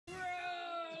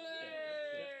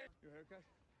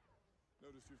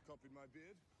Notice you've copied my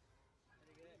beard.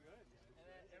 Pretty good. Good.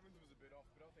 Yeah. Evans was a bit off,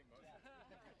 but I think most.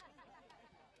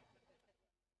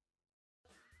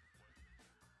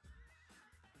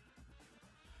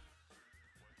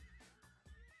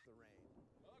 The rain.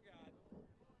 Oh, God.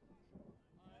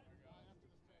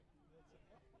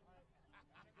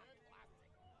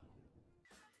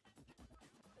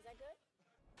 Is that good?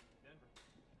 Denver.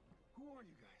 Who are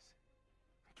you guys?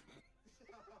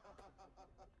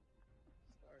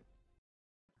 Sorry.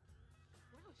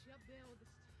 Wow, she up there with this.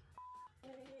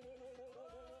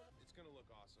 It's gonna look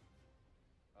awesome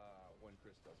when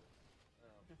Chris does it.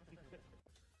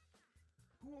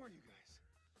 Who are you guys?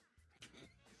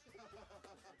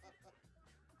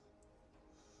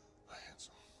 A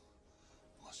handsome,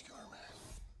 muscular man.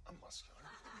 I'm muscular.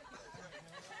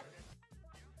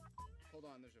 Hold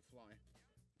on, there's a fly.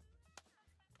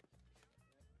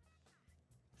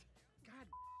 God,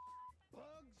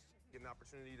 bugs! Get an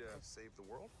opportunity to save the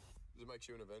world. Does it make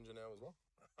you an Avenger now as well?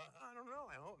 I don't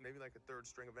know. I hope maybe like a third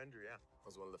string Avenger. Yeah, I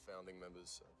was one of the founding members.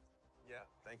 So. Yeah,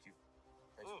 thank you.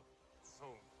 Thanks. Oh,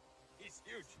 so he's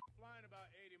huge. Flying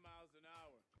about 80 miles an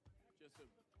hour. Just a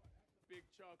big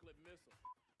chocolate missile.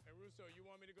 Hey, Russo, you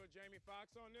want me to go Jamie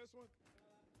Foxx on this one?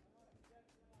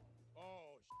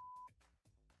 Oh,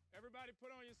 everybody put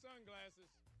on your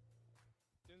sunglasses.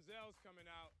 Denzel's coming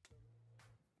out.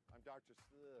 I'm Dr.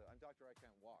 I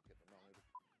Can't Walk at the moment.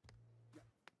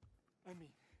 I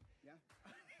mean, Yeah?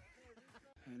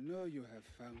 I know you have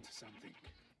found something.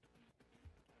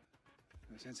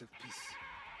 A sense of peace.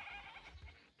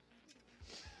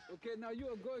 Okay, now you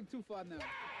are going too far now.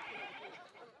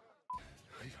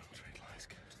 I don't trade lies,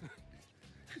 Captain.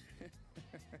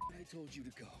 I told you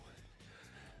to go.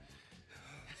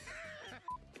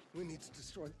 We need to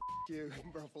destroy you,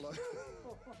 Buffalo.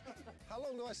 How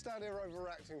long do I stand here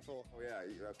overacting for? Oh,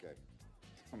 yeah, okay.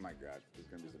 Oh, my God. There's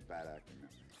going to be some bad acting now.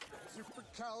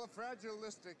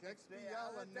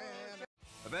 Supercalifragilisticexpialidocious.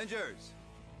 Avengers!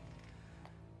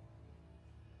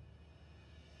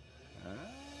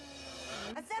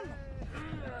 Assemble!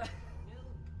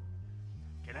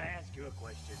 Can I ask you a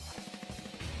question?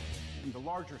 In the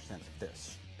larger sense of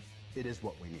this, it is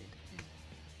what we need.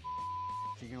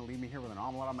 So you're gonna leave me here with an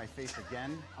omelet on my face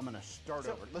again? I'm gonna start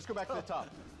over. Let's go back to the top.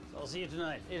 I'll see you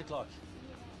tonight, 8 o'clock.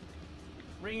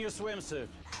 Bring your swimsuit.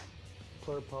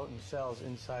 Pluripotent cells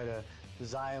inside a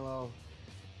xylo.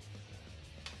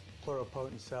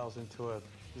 Pluripotent cells into a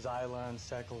xylon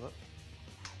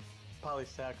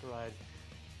polysaccharide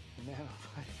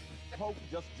nanofiber. Pope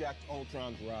just jacked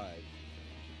Ultron's ride.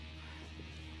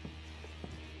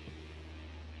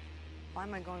 Why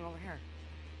am I going over here?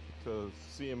 To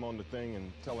see him on the thing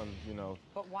and tell him, you know,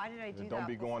 But why did I do that? don't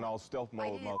be going all stealth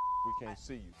mode, didn't- mother. We can't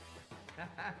see you.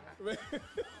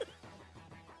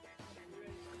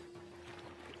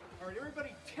 All right,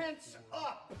 everybody tense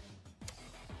up!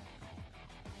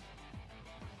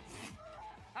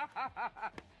 All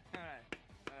right. I'm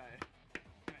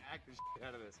gonna act the shit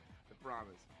out of this. I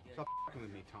promise. Stop f***ing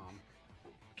with me, Tom.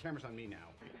 Camera's on me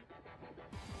now.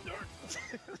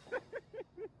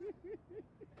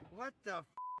 What the f***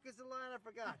 is the line? I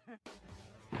forgot.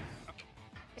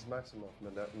 Ms. Maximoff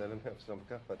manipulates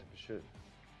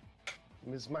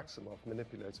Ms. Maximoff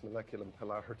manipulates molecular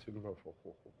polarity.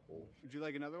 Would you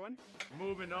like another one?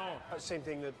 Moving on. Same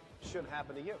thing that should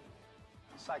happen to you.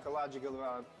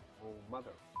 Psychological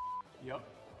mother. Yep.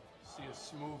 See a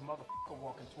smooth motherfucker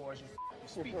walking towards you. You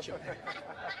speak your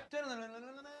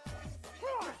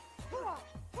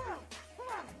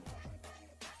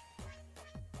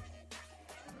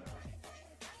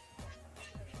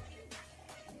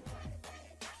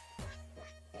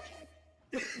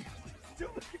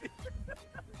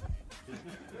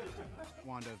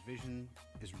Wanda, Vision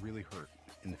is really hurt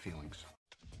in the feelings.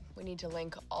 We need to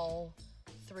link all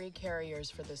 3 carriers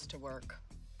for this to work.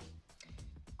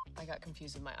 I got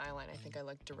confused with my eyeline. I think I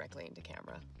looked directly into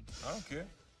camera. I don't care.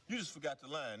 You just forgot the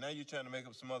line. Now you're trying to make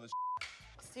up some other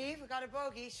Steve, we got a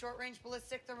bogey. Short-range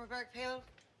ballistic thermobaric payload.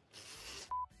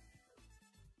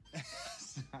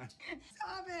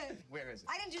 Stop it! Where is it?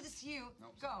 I didn't do this to you.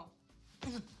 No. Go.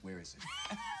 Where is it?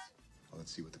 Well,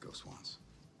 let's see what the ghost wants.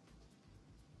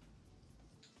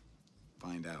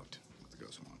 Find out what the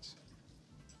ghost wants.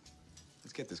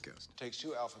 Let's get this ghost. Takes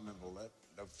 2 alpha member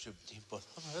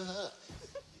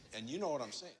and you know what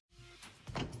I'm saying.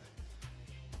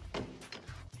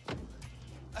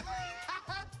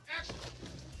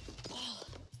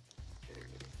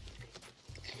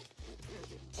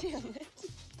 Damn it.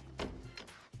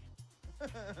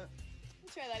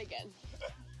 Try that again.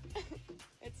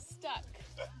 It's stuck.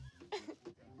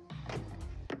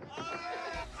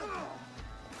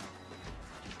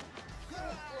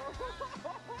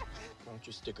 don't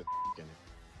you stick a in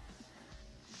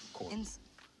it? Ins-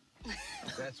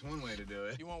 That's one way to do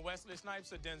it. You want Wesley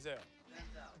Snipes or Denzel?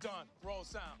 Done. Roll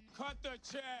sound. Cut the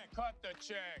check. Cut the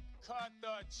check. Cut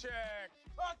the check.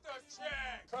 Cut the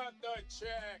check. Cut the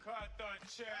check. Cut the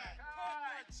check.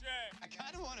 Cut the check. I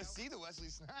kind of want to see the Wesley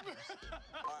Snipes.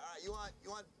 All right, you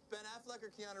want Ben Affleck or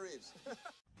Keanu Reeves?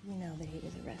 You know that he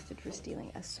was arrested for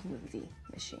stealing a smoothie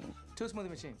machine. 2 smoothie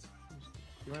machines.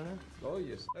 You want that? Oh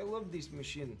yes, I love this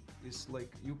machine. It's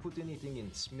like you put anything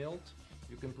in smelt,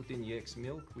 you can put in yak's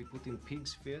milk, we put in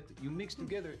pig's fat. You mix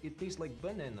together, it tastes like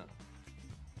banana.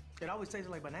 It always tastes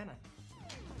like banana.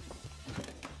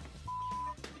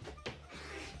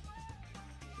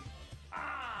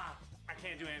 Ah! I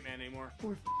can't do Ant-Man anymore.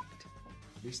 We're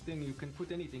This thing, you can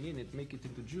put anything in it, make it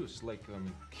into juice, like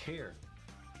hair.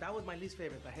 That was my least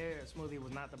favorite. The hair smoothie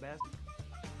was not the best.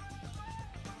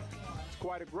 It's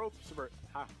quite a growth spurt.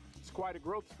 It's quite a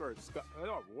growth spurt.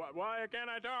 Oh, why can't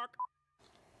I talk?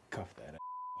 Cuff that.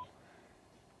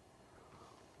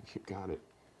 You got it.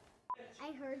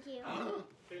 I heard you. I heard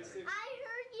you.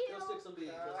 I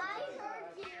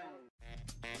heard you.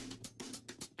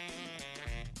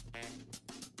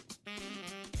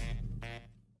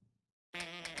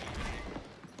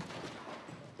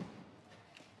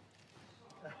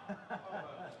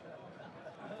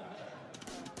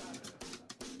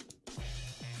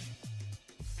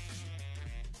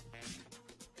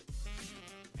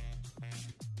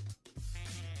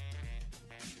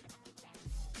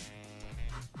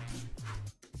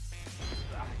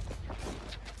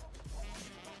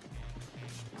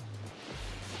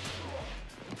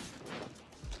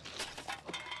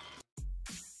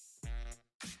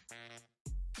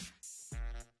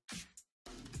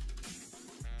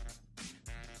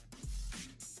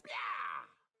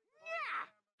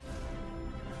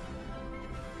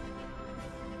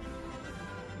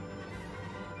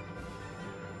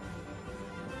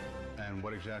 And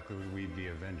what exactly would we be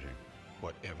avenging?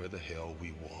 Whatever the hell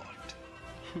we want.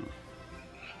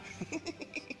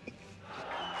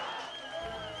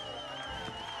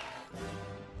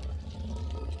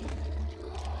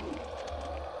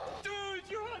 Dude,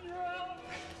 you're on your own.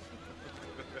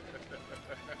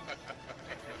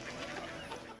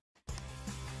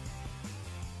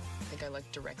 I think I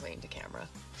looked directly into camera.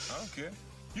 I don't care.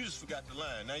 You just forgot the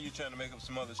line. Now you're trying to make up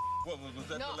some other What was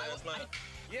that No, the last line?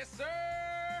 Yes, sir.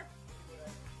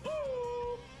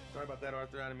 Woo! Sorry about that,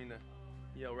 Arthur. I didn't mean to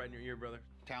yell right in your ear, brother.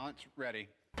 Talent's ready.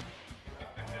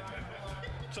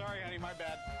 Sorry, honey, my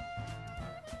bad.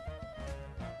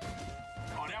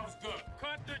 Oh, that was good.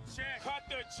 Cut the check. Cut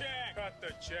the check. Cut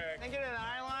the check. Can I get an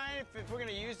eye line if we're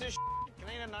gonna use this? Can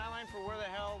I get an eye line for where the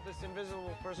hell this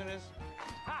invisible person is?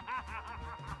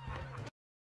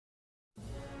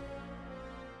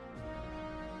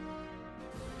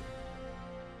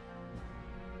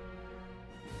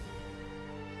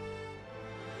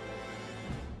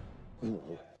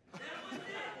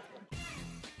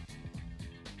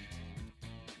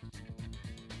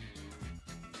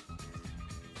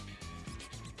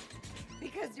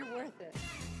 Because you're worth it.